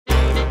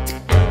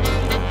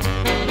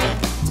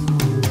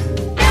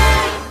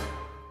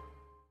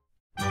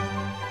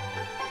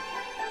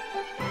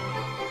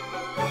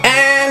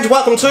And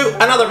welcome to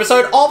another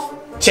episode of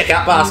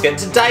Checkout Basket.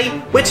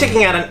 Today we're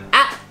checking out an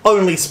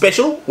app-only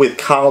special with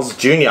Carl's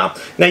Jr.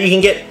 Now you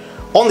can get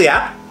on the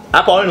app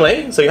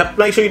only, so you have to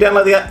make sure you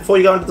download the app before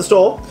you go into the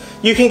store.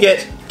 You can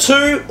get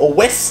 2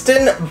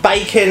 Western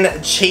bacon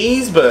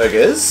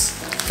cheeseburgers.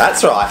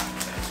 That's right.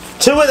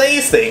 2 of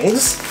these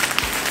things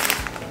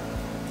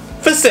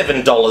for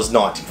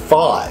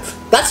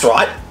 $7.95. That's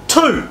right,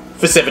 2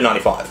 for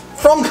 $7.95.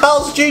 From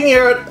Carl's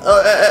Jr.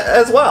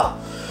 As well.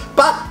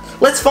 But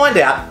let's find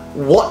out,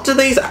 what do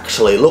these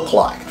actually look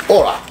like?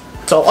 Alright,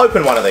 so I'll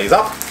open one of these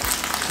up.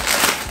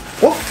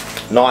 Whoop,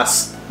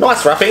 nice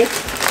wrapping.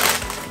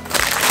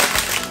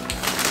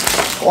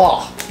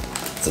 Oh,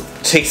 it's a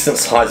decent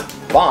sized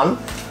bun.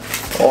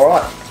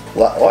 Alright,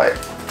 wait.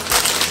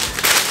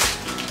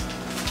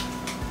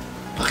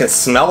 I can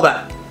smell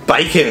that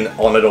bacon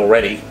on it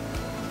already.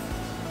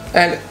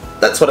 And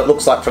that's what it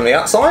looks like from the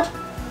outside.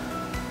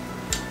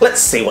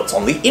 Let's see what's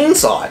on the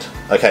inside.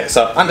 Okay,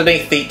 so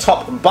underneath the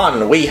top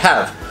bun we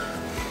have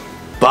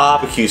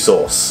barbecue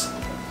sauce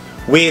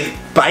with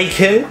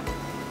bacon,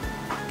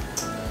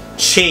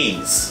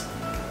 cheese,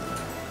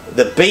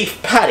 the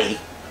beef patty,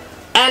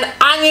 and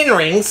onion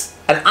rings,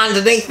 and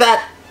underneath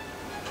that,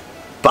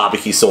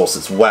 barbecue sauce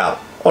as well.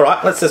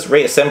 Alright, let's just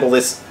reassemble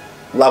this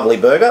lovely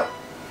burger.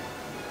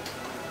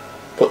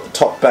 Put the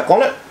top back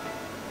on it.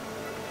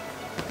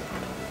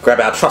 Grab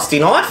our trusty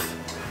knife.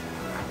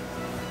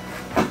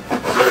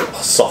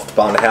 Oh, soft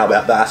bun, how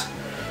about that?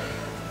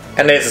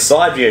 And there's the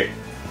side view.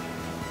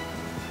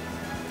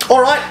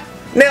 Alright,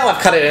 now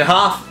I've cut it in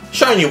half,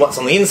 shown you what's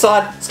on the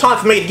inside. It's time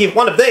for me to give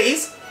one of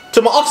these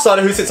to my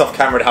offsider who sits off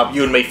camera to help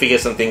you and me figure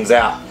some things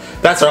out.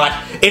 That's right,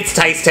 it's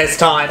taste test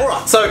time.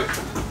 Alright, so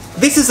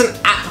this is an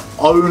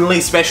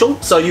app-only special,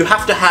 so you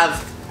have to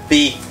have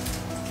the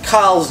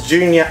Carl's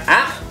Jr.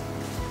 app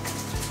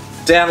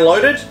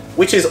downloaded,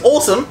 which is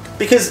awesome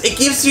because it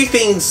gives you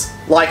things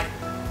like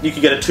you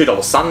could get a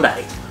 $2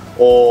 sundae,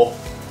 or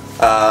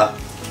the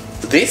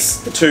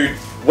 2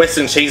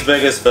 Western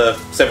cheeseburgers for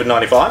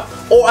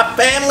 $7.95, or a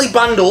family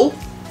bundle,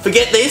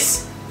 forget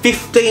this,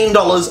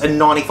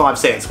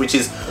 $15.95, which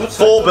is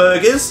 4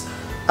 burgers,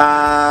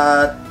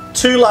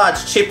 2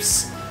 large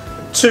chips,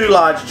 2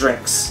 large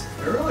drinks.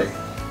 Really?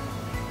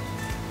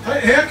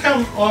 Hey, how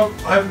come I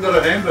haven't got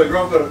a hamburger?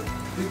 I've got a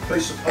big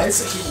piece of paper.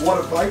 It's a wad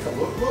of bacon.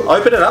 Look.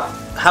 Open it up.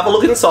 Have a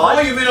look inside.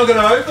 Oh, you mean I'm going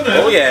to open it?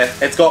 Oh yeah,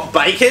 it's got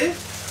bacon,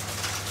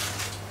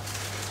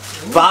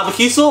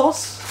 barbecue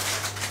sauce,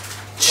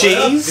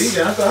 cheese,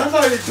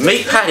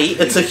 meat patty,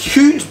 it's a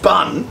huge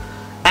bun,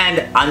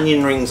 and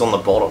onion rings on the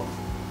bottom.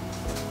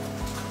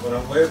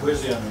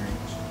 Where's the onion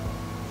rings?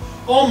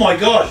 Oh my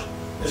gosh,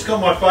 it's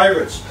got my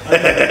favourites.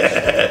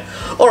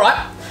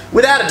 Alright,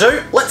 without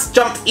ado, let's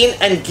jump in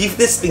and give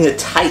this thing a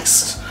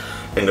taste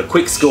and a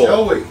quick score.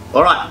 Shall we?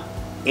 Alright,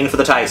 in for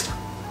the taste.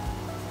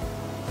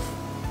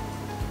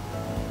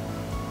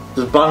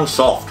 The bun's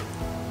soft.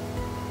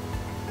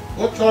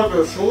 What type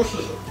of sauce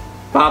is it?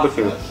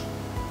 Barbecue. Yes.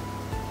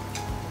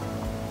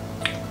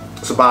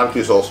 It's a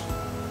barbecue sauce.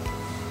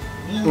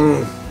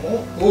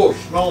 Oh,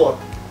 smell it.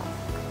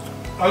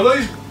 Are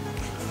these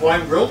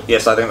flame grilled?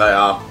 Yes, I think they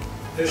are.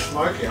 They're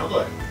smoky, aren't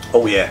they?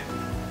 Oh yeah.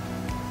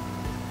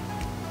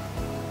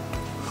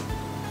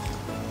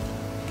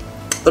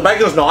 The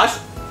bacon's nice.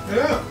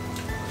 Yeah.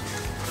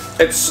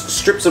 It's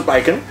strips of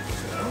bacon.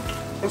 Yeah.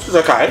 This is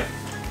okay.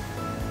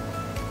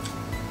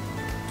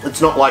 It's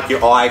not like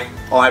your eye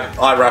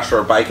rasher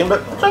of bacon,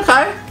 but it's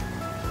okay.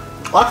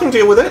 I can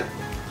deal with it.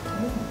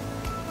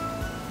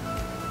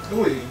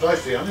 Oh, you can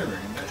taste the onion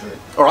ring in there too.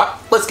 Alright,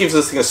 let's give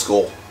this thing a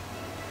score.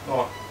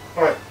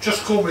 Alright,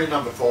 just call me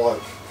number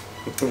 5.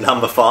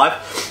 Number 5.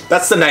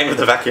 That's the name of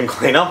the vacuum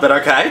cleaner, but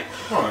okay.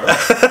 Alright.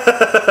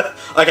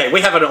 Okay, we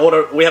have an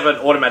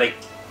automatic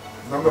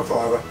Number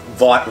 5.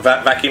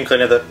 vacuum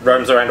cleaner that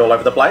roams around all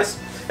over the place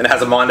and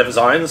has a mind of its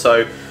own.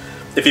 So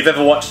if you've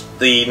ever watched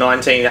the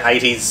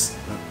 1980s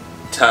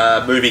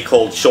movie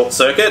called Short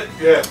Circuit,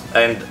 yeah,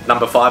 and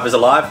number 5 is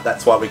alive,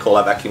 that's why we call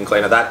our vacuum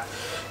cleaner that.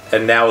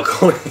 And now we're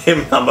calling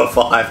him number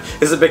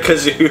 5. Is it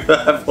because you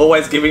have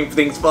always giving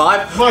things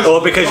 5?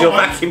 Or because you're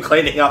vacuum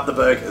cleaning up the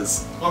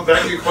burgers? I'm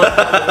vacuum cleaning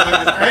up the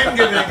burgers and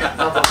giving it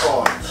number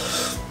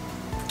 5.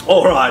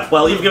 Alright,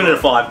 well you've given it a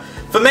 5.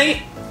 For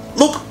me,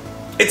 look,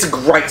 it's a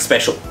great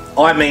special.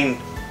 I mean,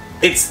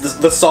 it's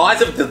the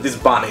size of this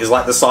bun is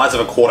like the size of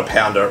a quarter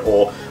pounder,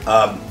 or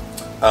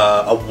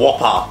a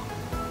Whopper,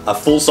 a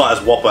full-size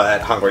Whopper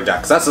at Hungry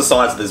Jack's. That's the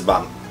size of this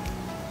bun.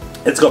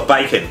 It's got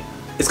bacon,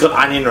 it's got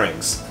onion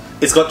rings,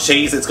 it's got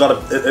cheese, it's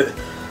got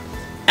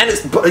and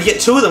you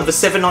get 2 of them for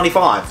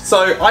 $7.95.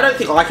 So I don't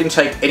think I can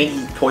take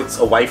any points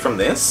away from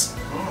this.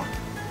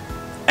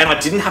 And I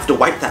didn't have to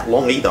wait that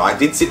long either. I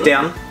did sit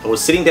down, I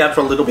was sitting down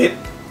for a little bit,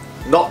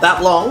 not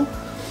that long.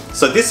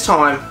 So this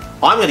time,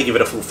 I'm going to give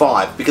it a full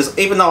 5, because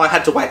even though I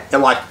had to wait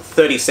like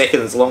 30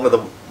 seconds longer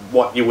than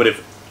what you would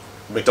have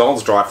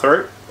McDonald's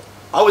drive-through,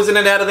 I was in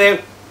and out of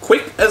there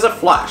quick as a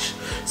flash.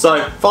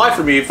 So 5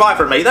 from you, 5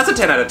 from me, that's a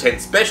 10 out of 10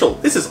 special.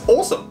 This is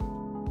awesome.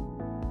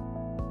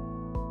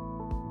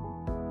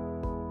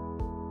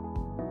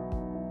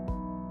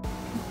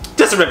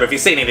 Just remember, if you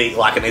see anything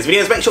like in these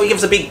videos, make sure you give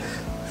us a big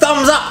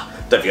thumbs up.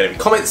 Don't forget any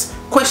comments,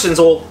 questions,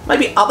 or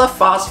maybe other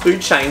fast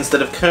food chains that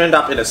have turned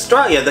up in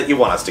Australia that you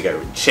want us to go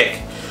and check.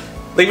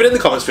 Leave it in the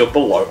comments field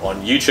below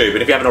on YouTube.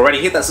 And if you haven't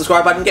already, hit that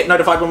subscribe button, get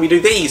notified when we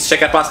do these.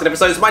 Check out basket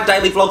episodes, my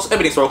daily vlogs,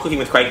 urban explorer, cooking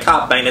with Craig,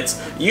 carb maintenance,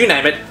 you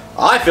name it.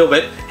 I film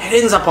it, it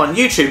ends up on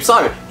YouTube,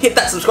 so hit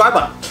that subscribe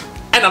button.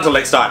 And until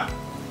next time,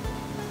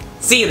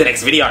 see you in the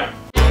next video.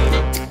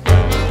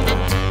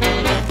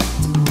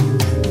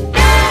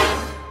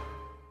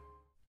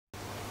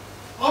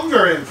 I'm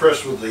very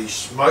impressed with the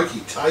smoky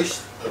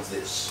taste of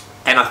this.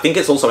 And I think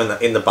it's also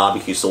in the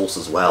barbecue sauce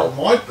as well. It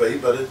might be,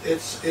 but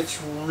it's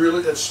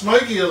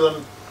smokier than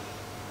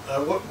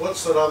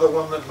what's that other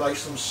one that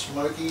makes them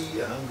smoky?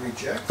 Hungry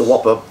Jack's. The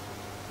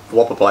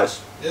Whopper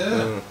place.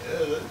 Yeah,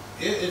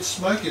 yeah, it's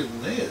smokier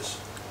than theirs.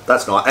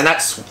 That's nice, and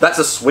that's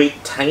a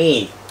sweet,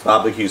 tangy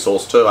barbecue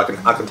sauce too. I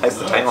can taste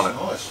the tang on it.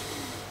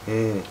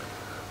 Nice.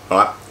 All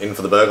right, in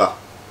for the burger.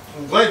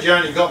 I'm glad you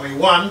only got me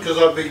one because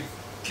I'd be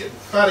getting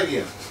fat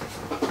again.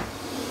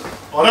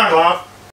 I don't laugh.